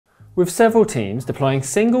With several teams deploying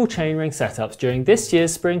single chainring setups during this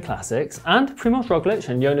year's Spring Classics, and Primož Roglic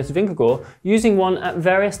and Jonas Vingegaard using one at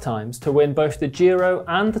various times to win both the Giro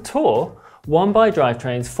and the Tour, one-by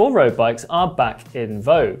drivetrains for road bikes are back in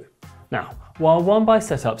vogue. Now, while one-by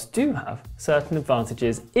setups do have certain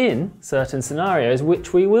advantages in certain scenarios,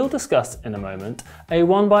 which we will discuss in a moment, a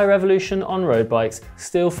one-by revolution on road bikes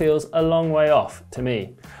still feels a long way off to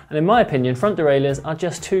me. And in my opinion, front derailleurs are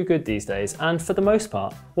just too good these days, and for the most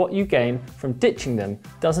part, what you gain from ditching them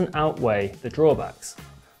doesn't outweigh the drawbacks.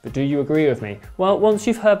 But do you agree with me? Well, once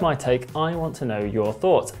you've heard my take, I want to know your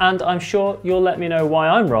thoughts, and I'm sure you'll let me know why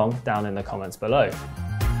I'm wrong down in the comments below.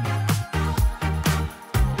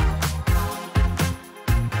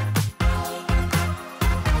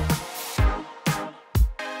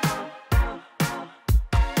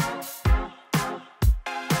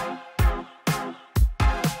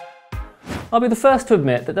 I'll be the first to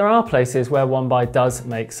admit that there are places where one-by does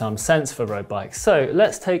make some sense for road bikes, so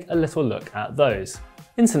let's take a little look at those.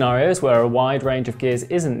 In scenarios where a wide range of gears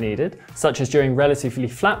isn't needed, such as during relatively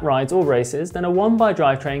flat rides or races, then a one-by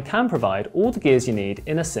drivetrain can provide all the gears you need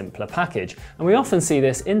in a simpler package, and we often see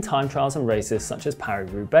this in time trials and races such as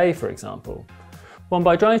Paris-Roubaix, for example.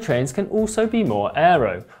 One-by drivetrains can also be more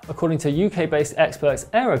aero. According to UK-based experts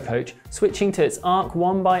AeroCoach, switching to its ARC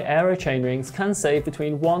one-by aero chainrings can save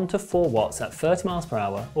between 1 to 4 watts at 30 miles per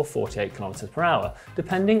hour or 48 kilometers per hour,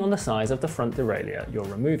 depending on the size of the front derailleur you're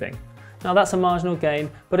removing. Now that's a marginal gain,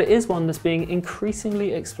 but it is one that's being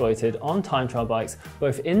increasingly exploited on time trial bikes,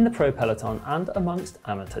 both in the pro peloton and amongst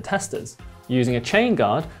amateur testers. Using a chain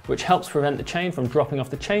guard, which helps prevent the chain from dropping off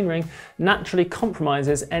the chainring, naturally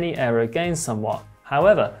compromises any aero gains somewhat.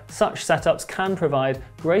 However, such setups can provide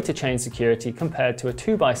greater chain security compared to a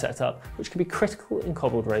 2-by setup, which can be critical in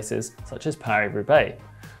cobbled races such as Paris-Roubaix.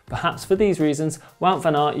 Perhaps for these reasons, Wout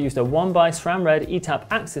van Aert used a 1-by SRAM Red ETAP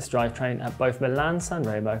Axis drivetrain at both Milan-San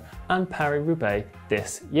Remo and Paris-Roubaix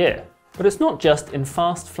this year. But it's not just in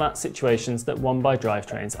fast, flat situations that 1-by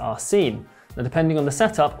drivetrains are seen. Now, depending on the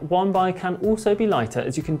setup, 1-by can also be lighter,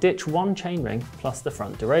 as you can ditch one chainring plus the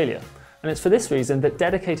front derailleur. And it's for this reason that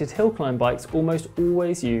dedicated hill climb bikes almost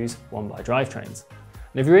always use 1-by drivetrains.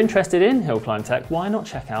 And if you're interested in hill climb tech, why not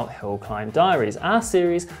check out Hill Climb Diaries, our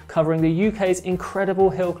series covering the UK's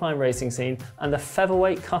incredible hill climb racing scene and the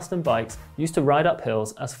featherweight custom bikes used to ride up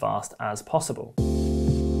hills as fast as possible.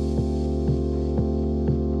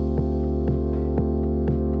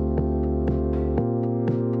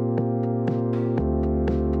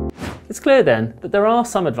 It's clear then that there are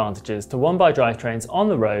some advantages to 1-by drivetrains on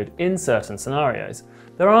the road in certain scenarios.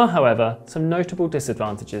 There are, however, some notable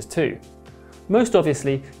disadvantages too. Most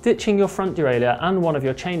obviously, ditching your front derailleur and one of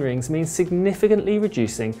your chainrings means significantly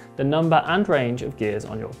reducing the number and range of gears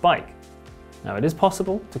on your bike. Now, it is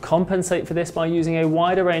possible to compensate for this by using a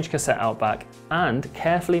wider range cassette outback and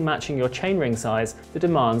carefully matching your chainring size to the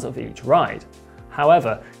demands of each ride.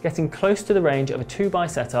 However, getting close to the range of a 2-by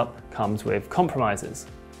setup comes with compromises.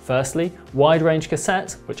 Firstly, wide range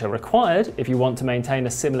cassettes, which are required if you want to maintain a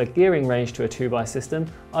similar gearing range to a 2-by system,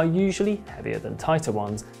 are usually heavier than tighter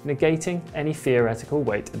ones, negating any theoretical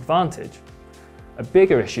weight advantage. A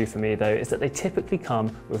bigger issue for me though is that they typically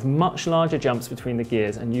come with much larger jumps between the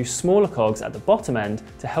gears and use smaller cogs at the bottom end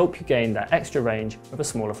to help you gain that extra range of a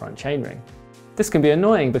smaller front chainring. This can be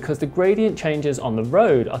annoying because the gradient changes on the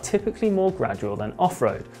road are typically more gradual than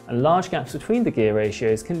off-road, and large gaps between the gear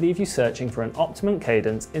ratios can leave you searching for an optimum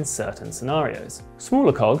cadence in certain scenarios.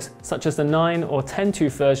 Smaller cogs, such as the 9 or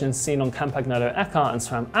 10-tooth versions seen on Campagnolo Eckhart and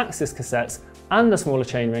SRAM Axis cassettes, and the smaller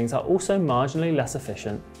chainrings are also marginally less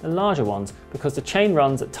efficient than larger ones because the chain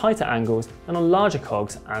runs at tighter angles than on larger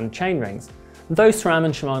cogs and chainrings. Though SRAM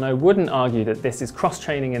and Shimano wouldn't argue that this is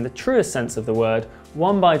cross-chaining in the truest sense of the word,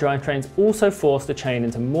 1-by drivetrains also force the chain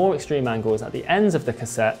into more extreme angles at the ends of the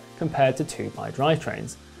cassette compared to 2-by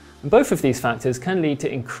drivetrains. And both of these factors can lead to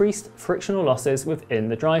increased frictional losses within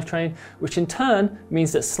the drivetrain, which in turn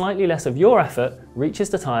means that slightly less of your effort reaches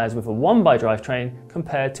the tyres with a 1-by drivetrain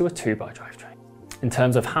compared to a 2-by drivetrain. In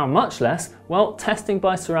terms of how much less, well, testing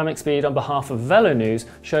by Ceramic Speed on behalf of Velo News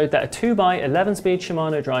showed that a 2-by 11-speed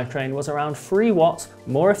Shimano drivetrain was around 3 watts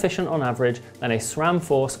more efficient on average than a SRAM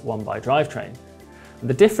Force 1-by drivetrain.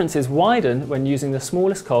 The differences widen when using the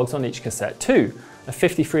smallest cogs on each cassette too. A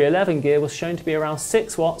 5311 gear was shown to be around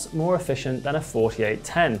 6 watts more efficient than a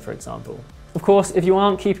 4810, for example. Of course, if you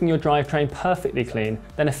aren't keeping your drivetrain perfectly clean,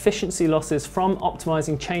 then efficiency losses from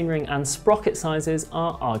optimizing chainring and sprocket sizes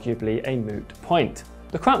are arguably a moot point.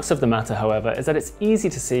 The crux of the matter, however, is that it's easy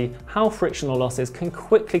to see how frictional losses can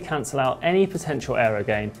quickly cancel out any potential aero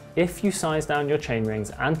gain if you size down your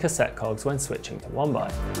chainrings and cassette cogs when switching to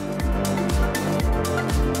 1-by.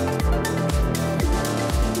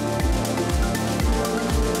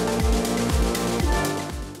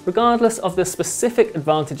 Regardless of the specific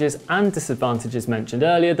advantages and disadvantages mentioned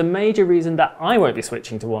earlier, the major reason that I won't be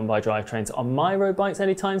switching to one by drivetrains on my road bikes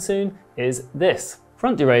anytime soon is this.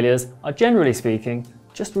 Front derailleurs are, generally speaking,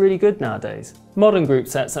 just really good nowadays. Modern group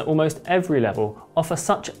sets at almost every level offer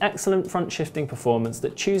such excellent front shifting performance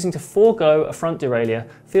that choosing to forego a front derailleur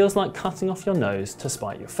feels like cutting off your nose to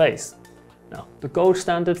spite your face. Now, the gold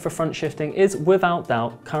standard for front shifting is without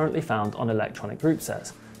doubt currently found on electronic group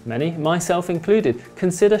sets. Many, myself included,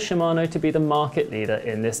 consider Shimano to be the market leader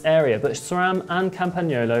in this area, but SRAM and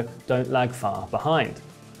Campagnolo don't lag far behind.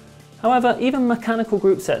 However, even mechanical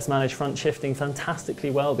group sets manage front shifting fantastically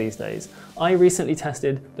well these days. I recently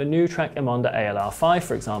tested the new Trek Emonda ALR5,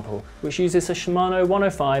 for example, which uses a Shimano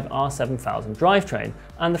 105 R7000 drivetrain,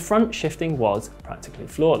 and the front shifting was practically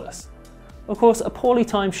flawless. Of course, a poorly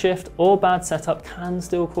timed shift or bad setup can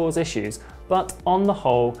still cause issues, but on the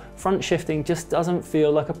whole, front shifting just doesn't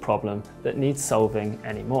feel like a problem that needs solving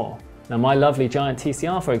anymore. Now, my lovely Giant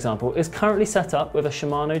TCR, for example, is currently set up with a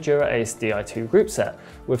Shimano Dura-Ace Di2 group set,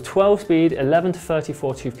 with 12-speed 11 to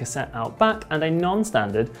 34 tooth cassette out back and a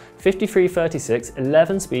non-standard 53-36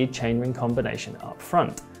 11-speed chainring combination up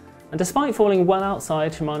front. And despite falling well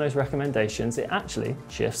outside Shimano's recommendations, it actually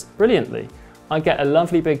shifts brilliantly. I get a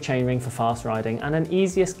lovely big chainring for fast riding and an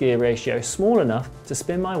easiest gear ratio small enough to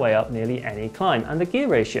spin my way up nearly any climb, and the gear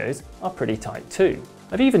ratios are pretty tight too.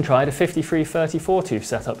 I've even tried a 53-34 tooth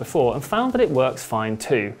setup before and found that it works fine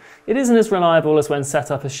too. It isn't as reliable as when set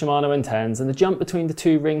up as Shimano intends, and the jump between the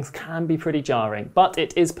two rings can be pretty jarring, but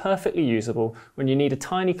it is perfectly usable when you need a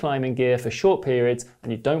tiny climbing gear for short periods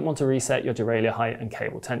and you don't want to reset your derailleur height and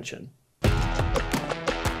cable tension.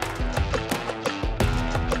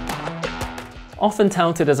 Often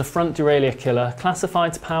touted as a front derailleur killer,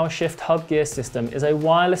 Classified's PowerShift hub gear system is a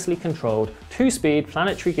wirelessly controlled 2-speed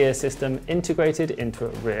planetary gear system integrated into a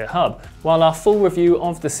rear hub. While our full review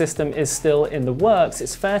of the system is still in the works,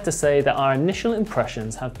 it's fair to say that our initial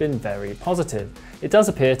impressions have been very positive. It does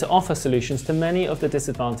appear to offer solutions to many of the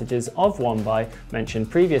disadvantages of one by mentioned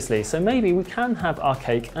previously, so maybe we can have our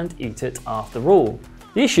cake and eat it after all.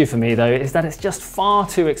 The issue for me though is that it's just far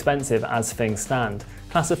too expensive as things stand.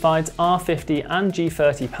 Classified's R50 and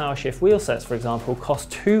G30 PowerShift wheel sets, for example, cost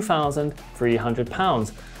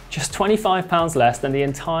 £2,300, just £25 less than the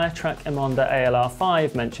entire Trek Emonda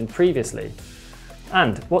ALR5 mentioned previously.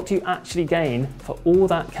 And what do you actually gain for all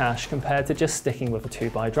that cash compared to just sticking with a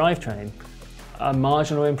 2x drivetrain? A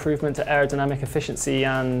marginal improvement to aerodynamic efficiency,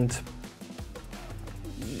 and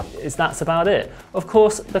that's about it. Of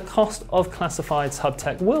course, the cost of Classified's hub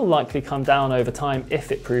tech will likely come down over time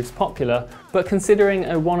if it proves popular, but considering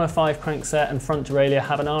a 105 crankset and front derailleur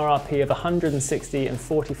have an RRP of £160 and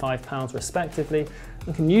 £45 respectively,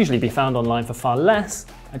 and can usually be found online for far less,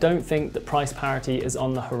 I don't think that price parity is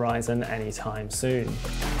on the horizon anytime soon.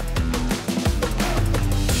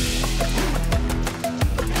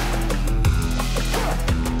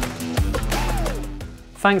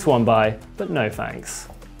 Thanks one by, but no thanks.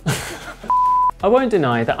 I won't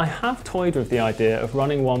deny that I have toyed with the idea of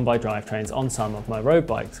running one by drivetrains on some of my road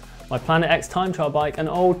bikes. My Planet X time trial bike and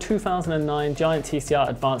old 2009 Giant TCR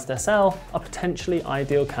Advanced SL are potentially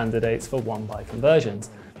ideal candidates for one by conversions.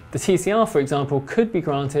 The TCR, for example, could be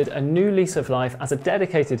granted a new lease of life as a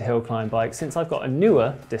dedicated hill climb bike since I've got a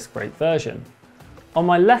newer disc brake version. On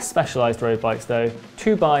my less specialised road bikes though,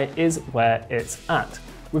 2x is where it's at.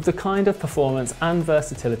 With the kind of performance and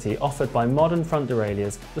versatility offered by modern front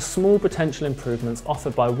derailleurs, the small potential improvements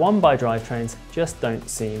offered by 1x drivetrains just don't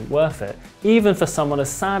seem worth it, even for someone as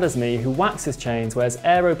sad as me who waxes chains, wears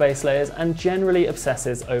aero base layers and generally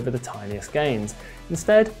obsesses over the tiniest gains.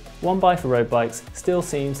 Instead, 1x for road bikes still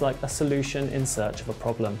seems like a solution in search of a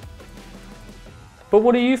problem. But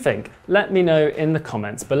what do you think? Let me know in the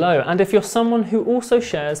comments below. And if you're someone who also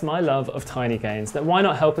shares my love of tiny gains, then why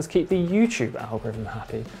not help us keep the YouTube algorithm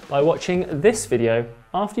happy by watching this video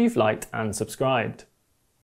after you've liked and subscribed.